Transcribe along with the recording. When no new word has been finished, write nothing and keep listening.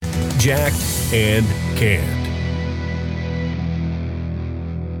Jacked and Canned.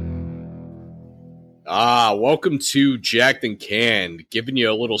 Welcome to Jacked and Canned, giving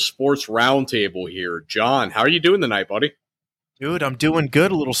you a little sports roundtable here. John, how are you doing tonight, buddy? Dude, I'm doing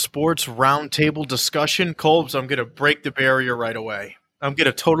good. A little sports roundtable discussion. Colbs, I'm going to break the barrier right away. I'm going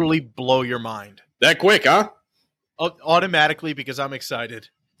to totally blow your mind. That quick, huh? Automatically, because I'm excited.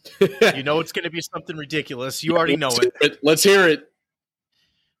 You know it's going to be something ridiculous. You already know it. Let's hear it.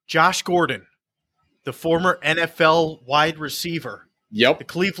 Josh Gordon, the former NFL wide receiver. Yep. The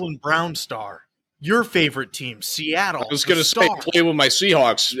Cleveland Brown star. Your favorite team, Seattle. I was going to say, play with my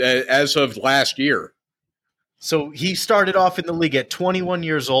Seahawks as of last year. So he started off in the league at 21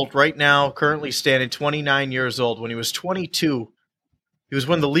 years old. Right now, currently standing 29 years old. When he was 22, he was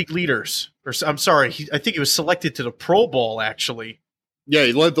one of the league leaders. I think he was selected to the Pro Bowl, actually. Yeah,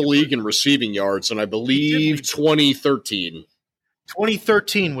 he led the league in receiving yards, and I believe 2013.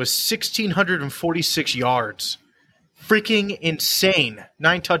 2013 was 1,646 yards. Freaking insane.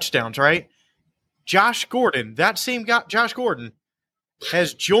 9 touchdowns, right? Josh Gordon, that same guy, Josh Gordon,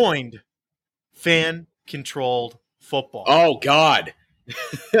 has joined fan-controlled football. Oh, God.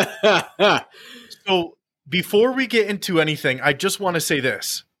 So before we get into anything, I just want to say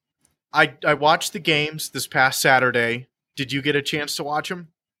this. I watched the games this past Saturday. Did you get a chance to watch them?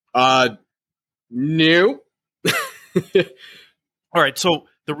 No. All right, so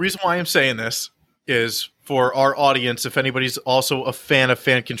the reason why I'm saying this is for our audience, if anybody's also a fan of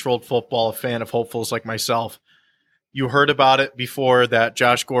fan-controlled football, a fan of hopefuls like myself, you heard about it before that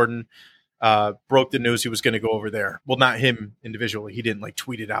Josh Gordon broke the news he was going to go over there. Well, not him individually. He didn't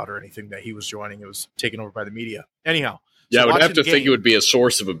tweet it out or anything that he was joining. It was taken over by the media. Anyhow. Yeah, I would have to think it would be a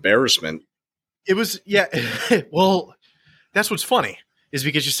source of embarrassment. It was, yeah. Well, that's what's funny is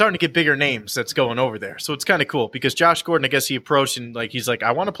because you're starting to get bigger names that's going over there. So it's kind of cool because Josh Gordon, I guess he approached and he's like,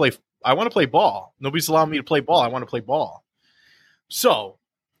 I want to play ball. Nobody's allowing me to play ball. I want to play ball. So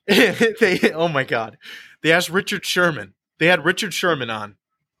oh my God, they asked Richard Sherman. They had Richard Sherman on.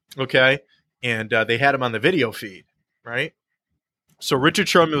 Okay. And they had him on the video feed. Right. So Richard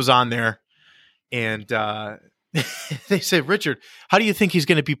Sherman was on there and they said, Richard, how do you think he's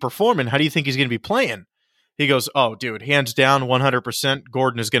going to be performing? How do you think he's going to be playing? He goes, oh, dude, hands down, 100%,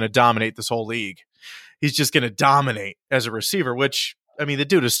 Gordon is going to dominate this whole league. He's just going to dominate as a receiver, which, I mean, the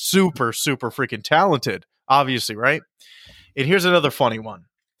dude is super, super freaking talented, obviously, right? And here's another funny one.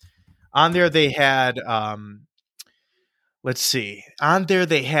 On there they had, let's see. On there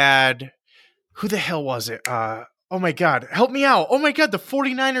they had, who the hell was it? Oh, my God. Help me out. Oh, my God, the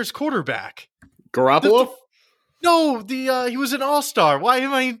 49ers quarterback. Garoppolo? No, he was an all-star. Why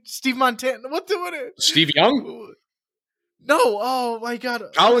am I Steve Montana? What doing it? Steve Young? No. Oh my God.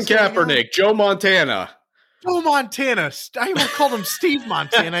 Colin Kaepernick, Joe Montana. Joe Montana. I called him Steve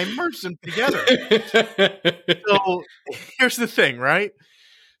Montana. I merged them together. So here's the thing, right?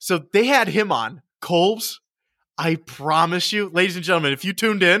 So they had him on. Colbs, I promise you, ladies and gentlemen, if you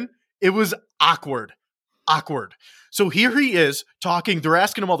tuned in, it was awkward. So here he is talking. They're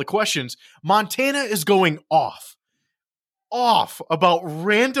asking him all the questions. Montana is going off about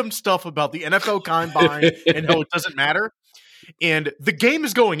random stuff about the NFL Combine and how it doesn't matter. And the game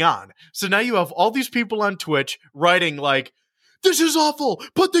is going on. So now you have all these people on Twitch writing this is awful.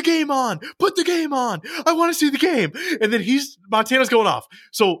 Put the game on. I want to see the game. And then Montana's going off.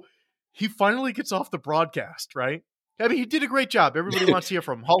 So he finally gets off the broadcast, right? I mean, he did a great job. Everybody wants to hear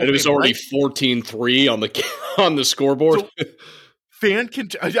from him. And it was already 14-3 on the scoreboard. So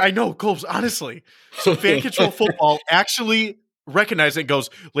I know, Colbs, honestly. So Fan Control Football actually recognized it and goes,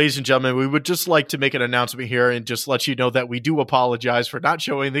 ladies and gentlemen, we would just like to make an announcement here and just let you know that we do apologize for not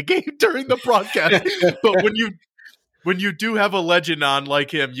showing the game during the broadcast. But when you do have a legend on like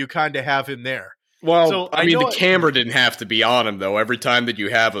him, you kind of have him there. Well, so, I mean, the camera didn't have to be on him, though. Every time that you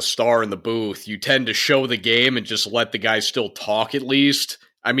have a star in the booth, you tend to show the game and just let the guy still talk at least.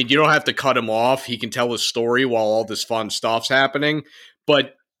 I mean, you don't have to cut him off. He can tell his story while all this fun stuff's happening.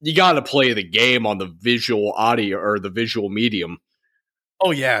 But you got to play the game on the visual audio or the visual medium.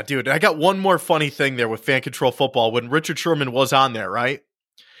 Oh, yeah, dude. I got one more funny thing there with Fan Control Football. When Richard Sherman was on there, right?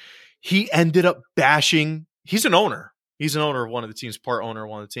 He ended up bashing. He's an owner. He's an owner of one of the teams, part owner of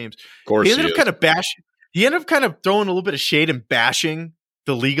one of the teams. Of course, he ended up kind of throwing a little bit of shade and bashing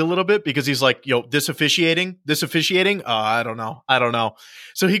the league a little bit because he's like, this officiating. I don't know.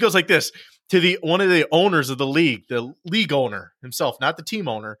 So he goes like this to one of the owners of the league owner himself, not the team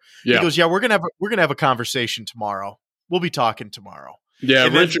owner. Yeah. He goes, we're gonna have a conversation tomorrow. We'll be talking tomorrow. Yeah,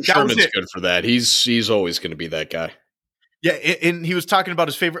 Richard Sherman's good for that. He's always going to be that guy. Yeah, and he was talking about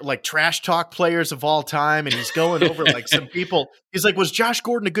his favorite like trash talk players of all time, and he's going over like some people. He's like, "Was Josh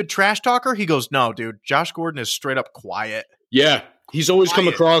Gordon a good trash talker?" He goes, "No, dude. Josh Gordon is straight up quiet." Yeah, he's always come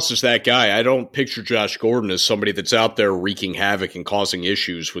Quiet. across as that guy. I don't picture Josh Gordon as somebody that's out there wreaking havoc and causing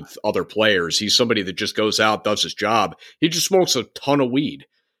issues with other players. He's somebody that just goes out, does his job. He just smokes a ton of weed.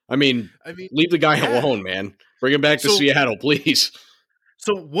 I mean, leave the guy alone, man. Bring him back to Seattle, please.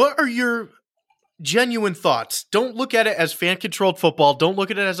 So what are your genuine thoughts? Don't look at it as fan-controlled football. Don't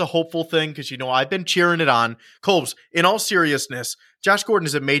look at it as a hopeful thing because, I've been cheering it on. Colbs, in all seriousness, Josh Gordon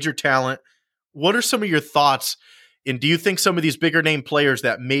is a major talent. What are some of your thoughts? And do you think some of these bigger name players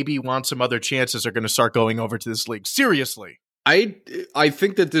that maybe want some other chances are going to start going over to this league? Seriously. I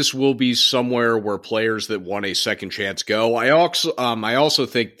think that this will be somewhere where players that want a second chance go. I also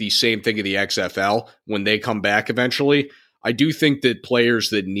think the same thing of the XFL when they come back eventually. I do think that players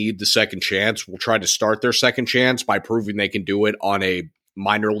that need the second chance will try to start their second chance by proving they can do it on a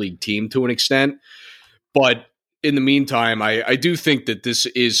minor league team to an extent. But in the meantime, I do think that this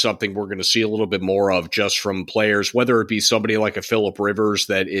is something we're going to see a little bit more of just from players, whether it be somebody like a Phillip Rivers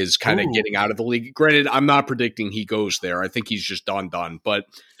that is kind of getting out of the league. Granted, I'm not predicting he goes there. I think he's just done. But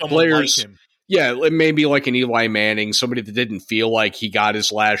players, like him. Yeah, maybe like an Eli Manning, somebody that didn't feel like he got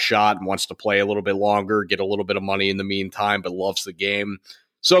his last shot and wants to play a little bit longer, get a little bit of money in the meantime, but loves the game.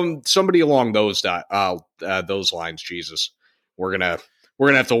 Somebody along those lines. Jesus, we're gonna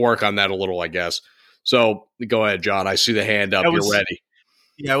have to work on that a little, I guess. So go ahead, John. I see the hand up. You're ready.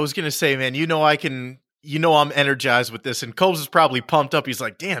 Yeah, I was gonna say, man. I'm energized with this, and Colbs is probably pumped up. He's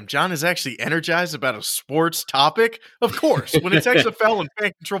like, damn, John is actually energized about a sports topic. Of course. When it's XFL and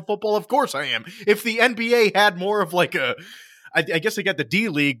fan control football, of course I am. If the NBA had more of like I guess they got the D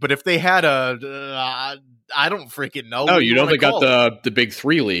League, but if they had I don't freaking know. No, they got the Big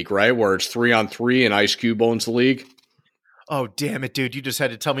 3 league, right? Where it's 3-on-3 and Ice Cube owns the league. Oh, damn it, dude. You just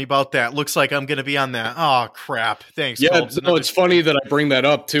had to tell me about that. Looks like I'm going to be on that. Oh, crap. Thanks. Yeah, it's funny that I bring that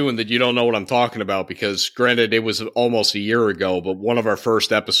up, too, and that you don't know what I'm talking about because, granted, it was almost a year ago, but one of our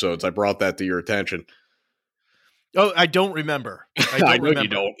first episodes, I brought that to your attention. Oh, I don't remember. I know you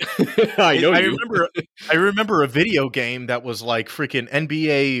don't. I remember a video game that was like freaking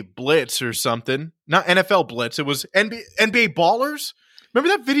NBA Blitz or something. Not NFL Blitz. It was NBA Ballers.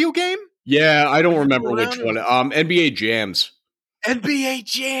 Remember that video game? Yeah, I don't remember which one. NBA Jams. NBA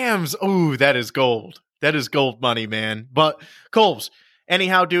Jams. Oh, that is gold. That is gold money, man. But Colbs,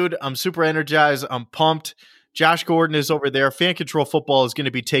 anyhow, dude, I'm super energized. I'm pumped. Josh Gordon is over there. Fan control football is going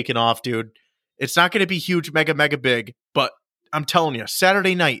to be taking off, dude. It's not going to be huge, mega big, but I'm telling you,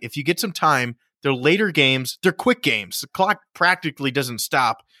 Saturday night, if you get some time, they're later games. They're quick games. The clock practically doesn't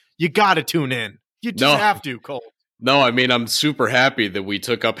stop. You got to tune in. You just have to, Cole. No, I mean, I'm super happy that we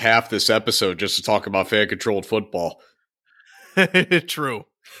took up half this episode just to talk about fan-controlled football. True.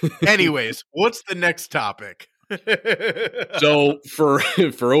 Anyways, what's the next topic? So for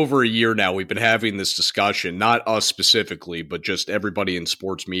over a year now, we've been having this discussion, not us specifically, but just everybody in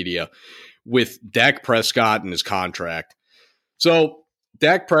sports media, with Dak Prescott and his contract. So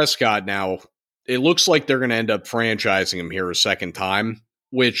Dak Prescott now, it looks like they're going to end up franchising him here a second time.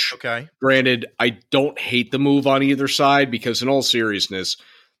 Which, granted, I don't hate the move on either side because in all seriousness,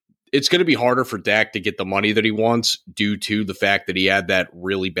 it's going to be harder for Dak to get the money that he wants due to the fact that he had that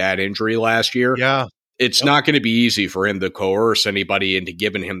really bad injury last year. Yeah. It's not going to be easy for him to coerce anybody into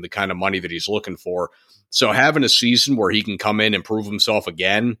giving him the kind of money that he's looking for. So having a season where he can come in and prove himself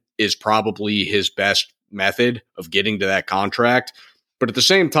again is probably his best method of getting to that contract. But at the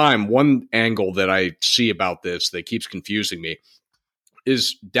same time, one angle that I see about this that keeps confusing me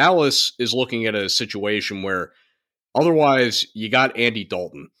is Dallas is looking at a situation where otherwise you got Andy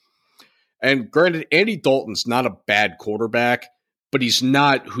Dalton. And granted, Andy Dalton's not a bad quarterback, but he's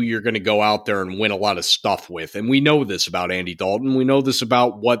not who you're going to go out there and win a lot of stuff with. And we know this about Andy Dalton. We know this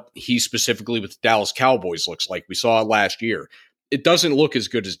about what he specifically with the Dallas Cowboys looks like. We saw it last year. It doesn't look as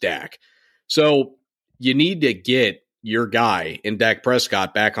good as Dak. So you need to get your guy in Dak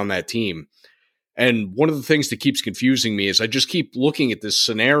Prescott back on that team. And one of the things that keeps confusing me is I just keep looking at this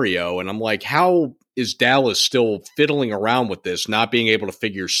scenario and I'm like, how is Dallas still fiddling around with this, not being able to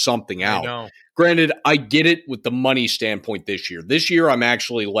figure something out? Granted, I get it with the money standpoint this year. This year, I'm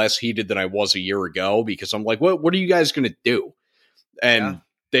actually less heated than I was a year ago because I'm like, what are you guys going to do? And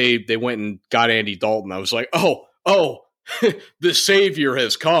they went and got Andy Dalton. I was like, oh, the savior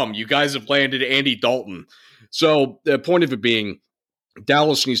has come. You guys have landed Andy Dalton. So the point of it being,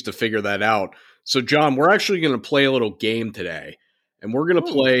 Dallas needs to figure that out. So, John, we're actually going to play a little game today, and we're going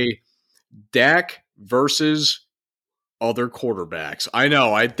to play Dak versus other quarterbacks. I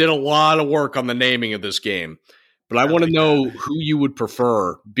know, I did a lot of work on the naming of this game, but I want to know who you would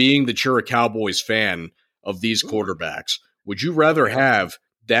prefer, being that you're a Cowboys fan of these quarterbacks. Would you rather have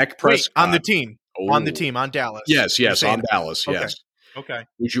Dak Prescott on the team? On the team, on Dallas. Yes, on Dallas, yes. Okay.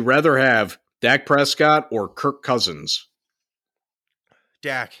 Would you rather have Dak Prescott or Kirk Cousins?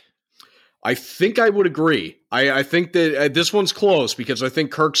 Dak. I think I would agree. I think that this one's close because I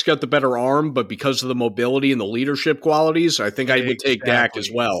think Kirk's got the better arm, but because of the mobility and the leadership qualities, I think I would take Dak as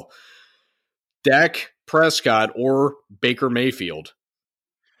well. Dak Prescott or Baker Mayfield?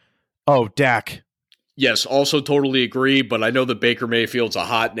 Oh, Dak. Yes, also totally agree, but I know that Baker Mayfield's a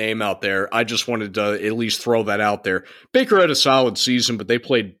hot name out there. I just wanted to at least throw that out there. Baker had a solid season, but they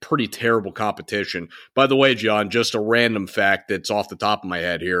played pretty terrible competition. By the way, John, just a random fact that's off the top of my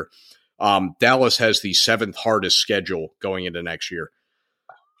head here. Dallas has the 7th hardest schedule going into next year.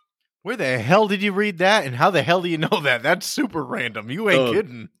 Where the hell did you read that? And how the hell do you know that? That's super random. You ain't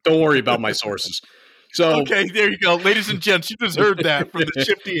kidding. Don't worry about my sources. So okay, there you go. Ladies and gents, you just heard that from the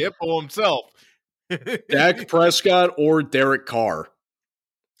shifty hippo himself. Dak Prescott or Derek Carr?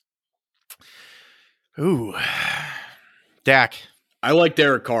 Ooh. Dak. I like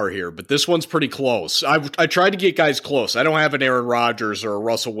Derek Carr here, but this one's pretty close. I tried to get guys close. I don't have an Aaron Rodgers or a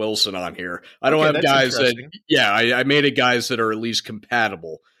Russell Wilson on here. I don't have guys that, I made it guys that are at least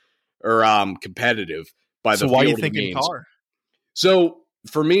compatible or competitive by the field. So why are you thinking Carr? So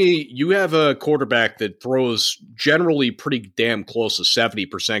for me, you have a quarterback that throws generally pretty damn close to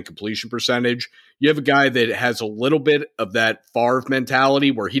 70% completion percentage. You have a guy that has a little bit of that Favre mentality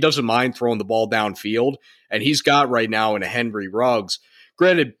where he doesn't mind throwing the ball downfield, and he's got right now in a Henry Ruggs.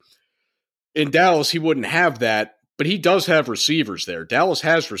 Granted, in Dallas, he wouldn't have that, but he does have receivers there. Dallas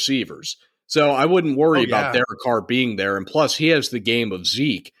has receivers. So I wouldn't worry about Derek Carr being there, and plus he has the game of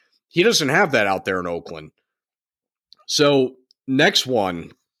Zeke. He doesn't have that out there in Oakland. So next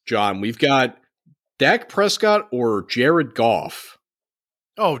one, John, we've got Dak Prescott or Jared Goff.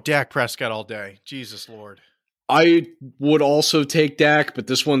 Oh, Dak Prescott all day. Jesus Lord. I would also take Dak, but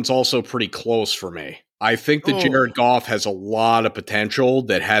this one's also pretty close for me. I think that Jared Goff has a lot of potential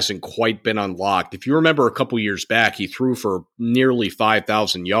that hasn't quite been unlocked. If you remember a couple years back, he threw for nearly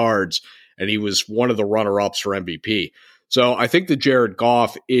 5,000 yards, and he was one of the runner-ups for MVP. So I think that Jared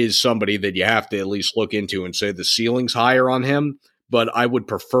Goff is somebody that you have to at least look into and say the ceiling's higher on him, but I would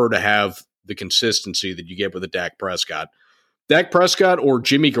prefer to have the consistency that you get with a Dak Prescott. Dak Prescott or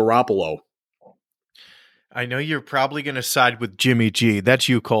Jimmy Garoppolo? I know you're probably going to side with Jimmy G. That's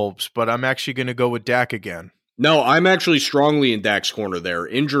you, Colbs, but I'm actually going to go with Dak again. No, I'm actually strongly in Dak's corner there.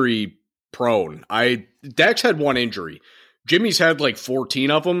 Injury prone. Dak's had one injury. Jimmy's had like 14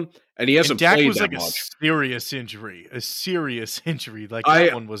 of them, and he hasn't played that much. A serious injury. Like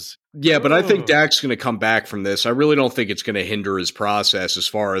that one was. Yeah, but I think Dak's going to come back from this. I really don't think it's going to hinder his process as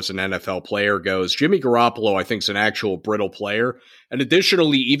far as an NFL player goes. Jimmy Garoppolo, I think, is an actual brittle player. And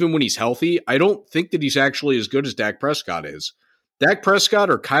additionally, even when he's healthy, I don't think that he's actually as good as Dak Prescott is. Dak Prescott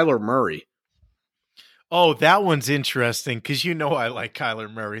or Kyler Murray? Oh, that one's interesting because you know I like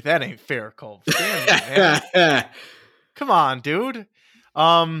Kyler Murray. That ain't fair, Cole. Come on, dude.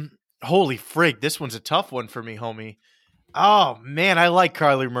 Holy frig, this one's a tough one for me, homie. Oh, man, I like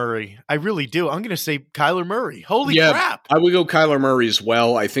Kyler Murray. I really do. I'm going to say Kyler Murray. Holy crap. I would go Kyler Murray as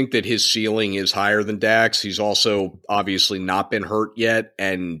well. I think that his ceiling is higher than Dak's. He's also obviously not been hurt yet,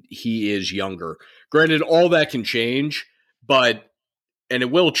 and he is younger. Granted, all that can change, and it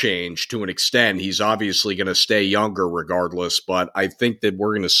will change to an extent. He's obviously going to stay younger regardless, but I think that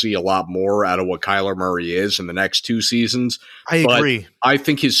we're going to see a lot more out of what Kyler Murray is in the next 2 seasons. I agree. I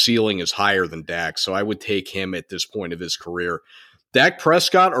think his ceiling is higher than Dak, so I would take him at this point of his career. Dak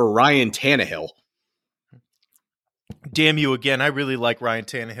Prescott or Ryan Tannehill? Damn you again. I really like Ryan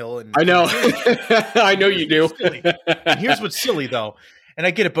Tannehill. And I know. I know you do. And here's what's silly, though, and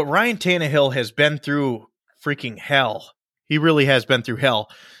I get it, but Ryan Tannehill has been through freaking hell. He really has been through hell.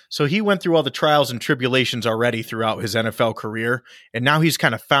 So he went through all the trials and tribulations already throughout his NFL career, and now he's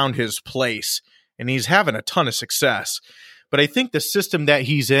kind of found his place, and he's having a ton of success. But I think the system that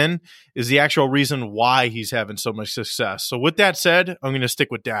he's in is the actual reason why he's having so much success. So with that said, I'm going to stick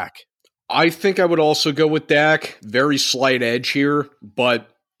with Dak. I think I would also go with Dak. Very slight edge here, but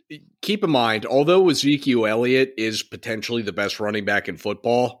keep in mind, although Ezekiel Elliott is potentially the best running back in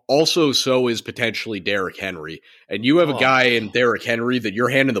football, also so is potentially Derrick Henry. And you have a guy in Derrick Henry that you're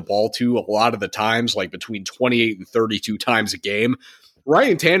handing the ball to a lot of the times, like between 28 and 32 times a game.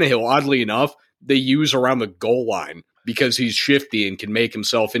 Ryan Tannehill, oddly enough, they use around the goal line because he's shifty and can make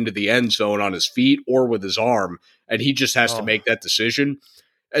himself into the end zone on his feet or with his arm, and he just has to make that decision.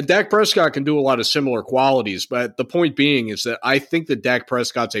 And Dak Prescott can do a lot of similar qualities, but the point being is that I think that Dak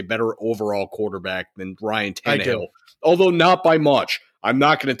Prescott's a better overall quarterback than Ryan Tannehill, although not by much. I'm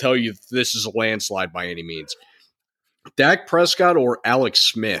not going to tell you this is a landslide by any means. Dak Prescott or Alex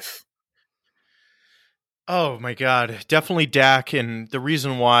Smith? Oh, my God. Definitely Dak, and the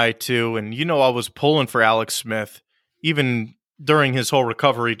reason why, too, and I was pulling for Alex Smith, even during his whole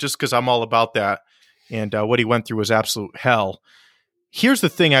recovery, just because I'm all about that, and what he went through was absolute hell. Here's the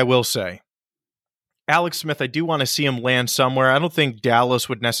thing I will say. Alex Smith, I do want to see him land somewhere. I don't think Dallas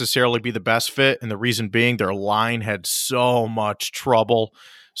would necessarily be the best fit, and the reason being their line had so much trouble,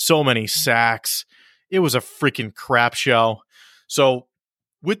 so many sacks. It was a freaking crap show. So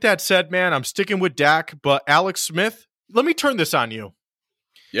with that said, man, I'm sticking with Dak, but Alex Smith, let me turn this on you.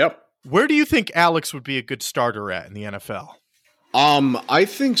 Yep. Where do you think Alex would be a good starter at in the NFL? I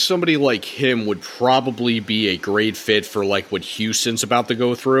think somebody like him would probably be a great fit for like what Houston's about to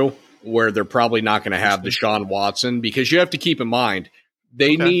go through, where they're probably not going to have Deshaun Watson, because you have to keep in mind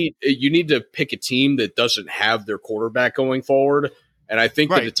you need to pick a team that doesn't have their quarterback going forward. And I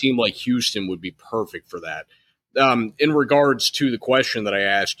think that a team like Houston would be perfect for that. In regards to the question that I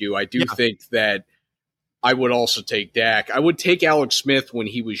asked you, I do think that I would also take Dak. I would take Alex Smith when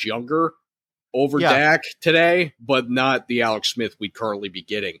he was younger over Dak today, but not the Alex Smith we'd currently be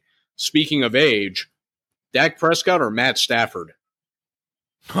getting. Speaking of age, Dak Prescott or Matt Stafford?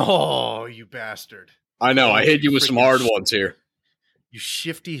 Oh, you bastard. I know. I hit you with some hard ones here. You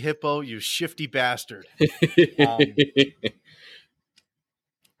shifty hippo, you shifty bastard.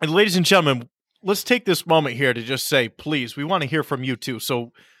 And ladies and gentlemen, let's take this moment here to just say, please, we want to hear from you too.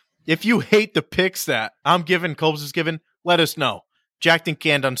 So if you hate the picks that I'm giving, Colbs is giving, let us know. Jacked and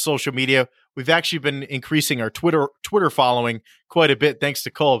Canned on social media. We've actually been increasing our Twitter following quite a bit thanks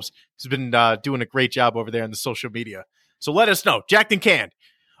to Colbs. He's been doing a great job over there in the social media. So let us know. Jacked and Canned.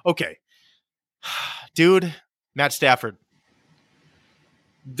 Okay. Dude, Matt Stafford.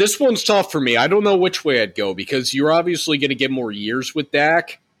 This one's tough for me. I don't know which way I'd go, because you're obviously going to get more years with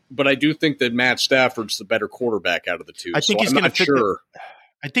Dak, but I do think that Matt Stafford's the better quarterback out of the two. I think he's going to fit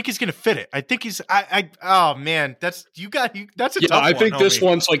I think he's going to fit it. I think he's. Oh man, that's a tough one. I think this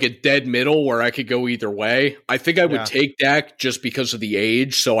one's like a dead middle where I could go either way. I think I would take Dak just because of the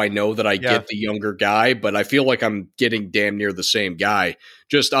age, so I know that I get the younger guy. But I feel like I'm getting damn near the same guy,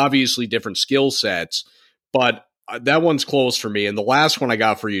 just obviously different skill sets. But that one's close for me. And the last one I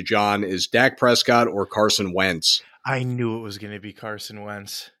got for you, John, is Dak Prescott or Carson Wentz. I knew it was going to be Carson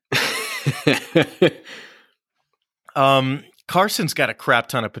Wentz. Carson's got a crap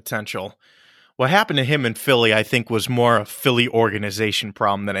ton of potential. What happened to him in Philly, I think, was more a Philly organization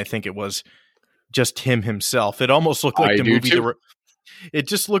problem than I think it was just him himself. It almost looked like the movie. It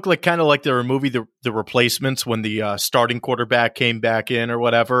just looked like kind of like the movie, the Replacements, when the starting quarterback came back in or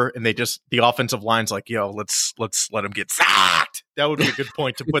whatever, and the offensive line's like, "Yo, let's let him get sacked." That would be a good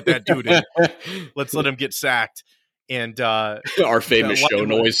point to put that dude in. Let's let him get sacked. And our famous show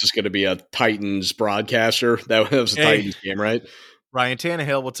noise is going to be a Titans broadcaster. That was a Titans game, right? Ryan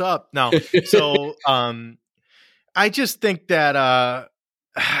Tannehill, what's up? No, so I just think that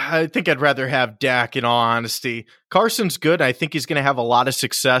I think I'd rather have Dak. In all honesty, Carson's good. I think he's going to have a lot of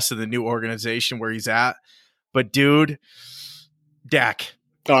success in the new organization where he's at. But dude, Dak.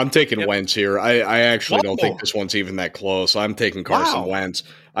 Oh, I'm taking Wentz here. I actually don't think this one's even that close. I'm taking Carson Wentz.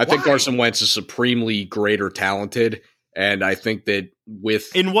 I think Carson Wentz is supremely greater talented, and I think that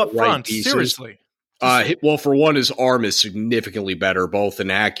with in what front? Seriously. Well, for one, his arm is significantly better, both in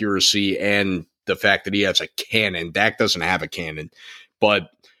accuracy and the fact that he has a cannon. Dak doesn't have a cannon, but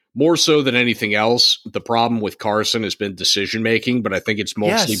more so than anything else, the problem with Carson has been decision-making, but I think it's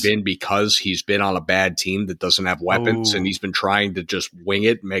mostly been because he's been on a bad team that doesn't have weapons, and he's been trying to just wing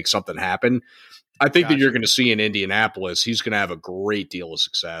it and make something happen. I think that you're going to see in Indianapolis, he's going to have a great deal of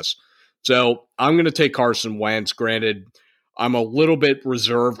success. So I'm going to take Carson Wentz. Granted, I'm a little bit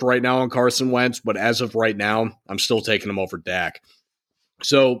reserved right now on Carson Wentz, but as of right now, I'm still taking him over Dak.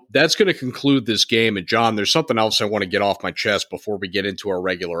 So that's going to conclude this game. And John, there's something else I want to get off my chest before we get into our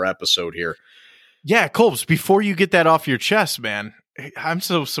regular episode here. Yeah, Colbs, before you get that off your chest, man, I'm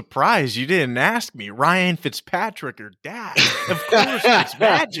so surprised you didn't ask me Ryan Fitzpatrick or Dak. Of course, it's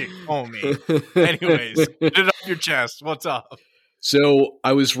magic, homie. Anyways, get it off your chest. What's up? So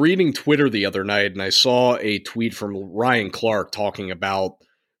I was reading Twitter the other night, and I saw a tweet from Ryan Clark talking about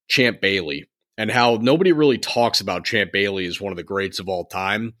Champ Bailey and how nobody really talks about Champ Bailey as one of the greats of all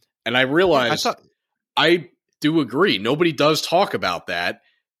time. And I realized I do agree. Nobody does talk about that.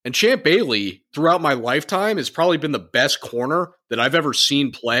 And Champ Bailey, throughout my lifetime, has probably been the best corner that I've ever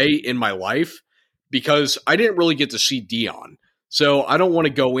seen play in my life, because I didn't really get to see Dion. So I don't want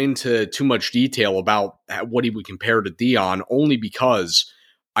to go into too much detail about what he would compare to Deion, only because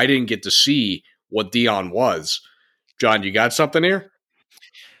I didn't get to see what Deion was. John, you got something here?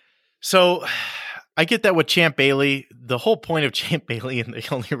 So I get that with Champ Bailey. The whole point of Champ Bailey, and the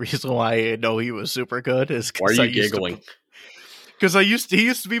only reason why I know he was super good, is because why are you giggling? Because he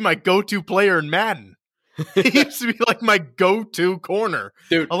used to be my go-to player in Madden. He used to be like my go-to corner.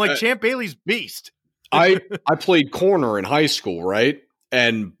 Dude, I'm like, Champ Bailey's beast. I played corner in high school, right?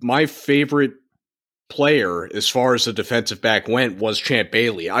 And my favorite player, as far as the defensive back went, was Champ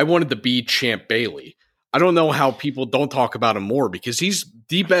Bailey. I wanted to be Champ Bailey. I don't know how people don't talk about him more, because he's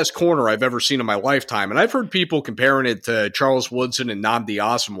the best corner I've ever seen in my lifetime. And I've heard people comparing it to Charles Woodson and Nnamdi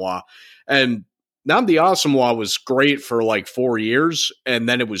Asomugha. And Nnamdi Asomugha was great for like 4 years, and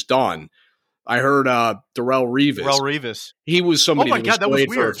then it was done. I heard Darrelle Revis. He was somebody that was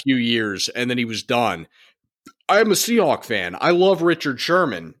played for a few years, and then he was done. I'm a Seahawk fan. I love Richard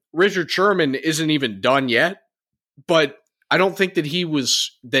Sherman. Richard Sherman isn't even done yet, but I don't think that he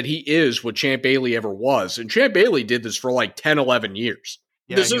is what Champ Bailey ever was. And Champ Bailey did this for like 10, 11 years.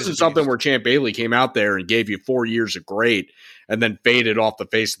 Yeah, this isn't something where Champ Bailey came out there and gave you 4 years of great and then faded off the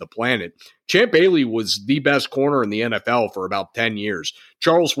face of the planet. Champ Bailey was the best corner in the NFL for about 10 years.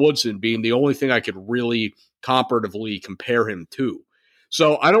 Charles Woodson being the only thing I could really comparatively compare him to.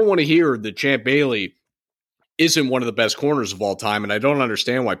 So I don't want to hear that Champ Bailey isn't one of the best corners of all time, and I don't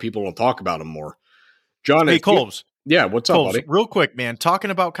understand why people don't talk about him more. John, hey, Colbs. Yeah, what's up, buddy? Real quick, man,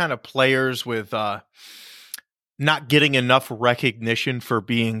 talking about kind of players with not getting enough recognition for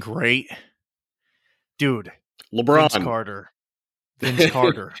being great. Dude, LeBron. Vince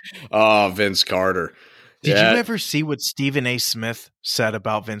Carter. Oh, Vince Carter. Did you ever see what Stephen A. Smith said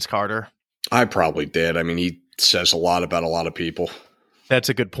about Vince Carter? I probably did. I mean, he says a lot about a lot of people. That's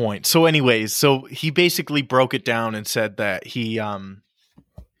a good point. So anyways, he basically broke it down and said that he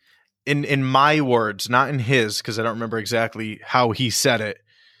in my words, not in his, because I don't remember exactly how he said it.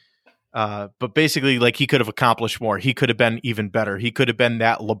 But basically, like, he could have accomplished more. He could have been even better. He could have been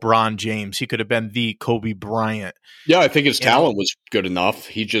that LeBron James. He could have been the Kobe Bryant. Yeah, I think his talent was good enough.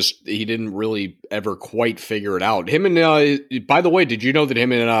 He didn't really ever quite figure it out. Him and by the way, did you know that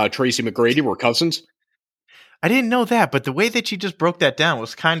him and Tracy McGrady were cousins? I didn't know that, but the way that you just broke that down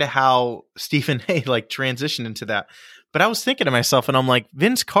was kind of how Stephen A. like transitioned into that. But I was thinking to myself, and I'm like,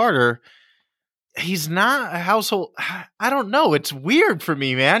 Vince Carter, he's not a household. I don't know. It's weird for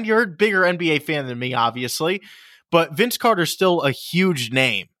me, man. You're a bigger NBA fan than me, obviously. But Vince Carter's still a huge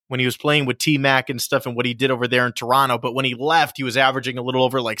name when he was playing with T-Mac and stuff and what he did over there in Toronto. But when he left, he was averaging a little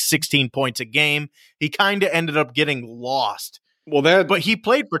over like 16 points a game. He kind of ended up getting lost. But he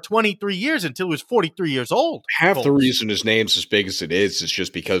played for 23 years until he was 43 years old. Half the reason his name's as big as it is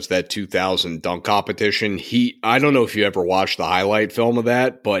just because that 2000 dunk competition. I don't know if you ever watched the highlight film of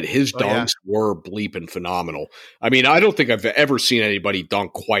that, but his dunks were bleeping phenomenal. I mean, I don't think I've ever seen anybody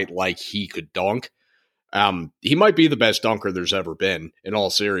dunk quite like he could dunk. He might be the best dunker there's ever been, in all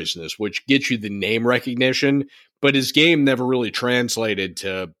seriousness, which gets you the name recognition. But his game never really translated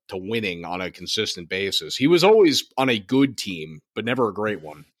to winning on a consistent basis. He was always on a good team, but never a great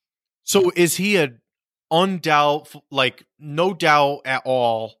one. So is he a no doubt at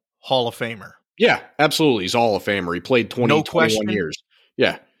all Hall of Famer? Yeah, absolutely. He's Hall of Famer. He played 21 years.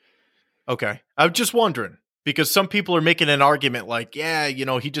 Yeah. Okay. I was just wondering, because some people are making an argument like, yeah,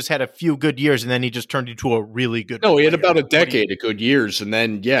 he just had a few good years and then he just turned into a really good player. He had about a decade of good years. And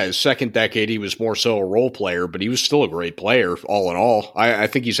then, his second decade, he was more so a role player, but he was still a great player all in all. I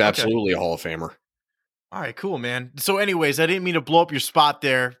think he's absolutely a Hall of Famer. All right, cool, man. So anyways, I didn't mean to blow up your spot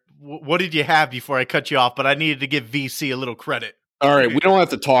there. What did you have before I cut you off? But I needed to give VC a little credit. All right, we don't have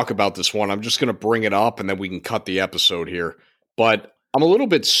to talk about this one. I'm just going to bring it up and then we can cut the episode here. But I'm a little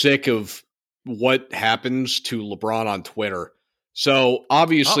bit sick of what happens to LeBron on Twitter. So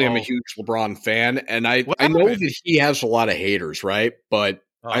obviously I'm a huge LeBron fan, and I know that he has a lot of haters, right? But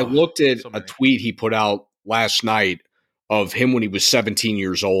I looked at a tweet he put out last night of him when he was 17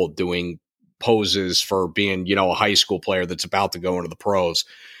 years old doing poses for being, a high school player that's about to go into the pros.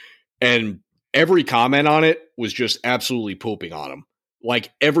 And every comment on it was just absolutely pooping on him.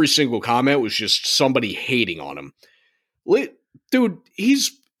 Like, every single comment was just somebody hating on him. Dude,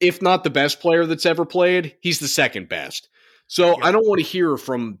 he's, if not the best player that's ever played, he's the second best. So I don't want to hear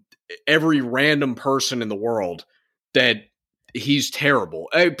from every random person in the world that he's terrible.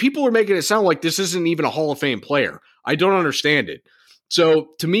 People are making it sound like this isn't even a Hall of Fame player. I don't understand it. So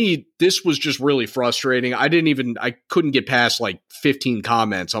to me, this was just really frustrating. I couldn't get past like 15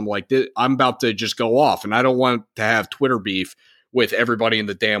 comments. I'm like, I'm about to just go off, and I don't want to have Twitter beef with everybody in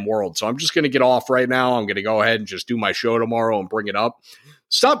the damn world. So I'm just going to get off right now. I'm going to go ahead and just do my show tomorrow and bring it up.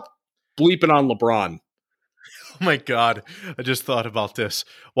 Stop bleeping on LeBron. Oh my God. I just thought about this.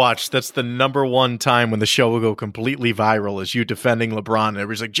 Watch, that's the number one time when the show will go completely viral is you defending LeBron. And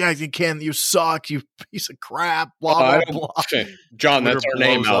everybody's like, Jack, you suck, you piece of crap, blah, blah, blah. John, that's our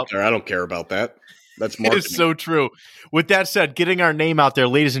name out there. I don't care about that. That's marketing. It is so true. With that said, getting our name out there,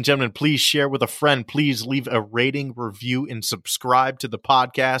 ladies and gentlemen, please share with a friend. Please leave a rating, review, and subscribe to the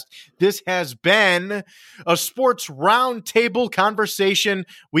podcast. This has been a sports roundtable conversation.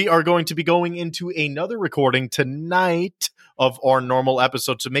 We are going to be going into another recording tonight of our normal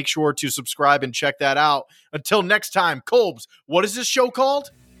episode, so make sure to subscribe and check that out. Until next time, Colbs, what is this show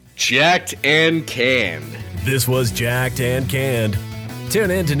called? Jacked and Canned. This was Jacked and Canned. Tune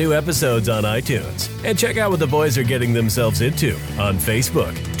in to new episodes on iTunes and check out what the boys are getting themselves into on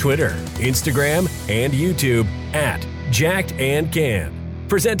Facebook, Twitter, Instagram, and YouTube at Jacked and Canned.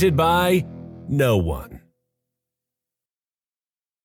 Presented by no one.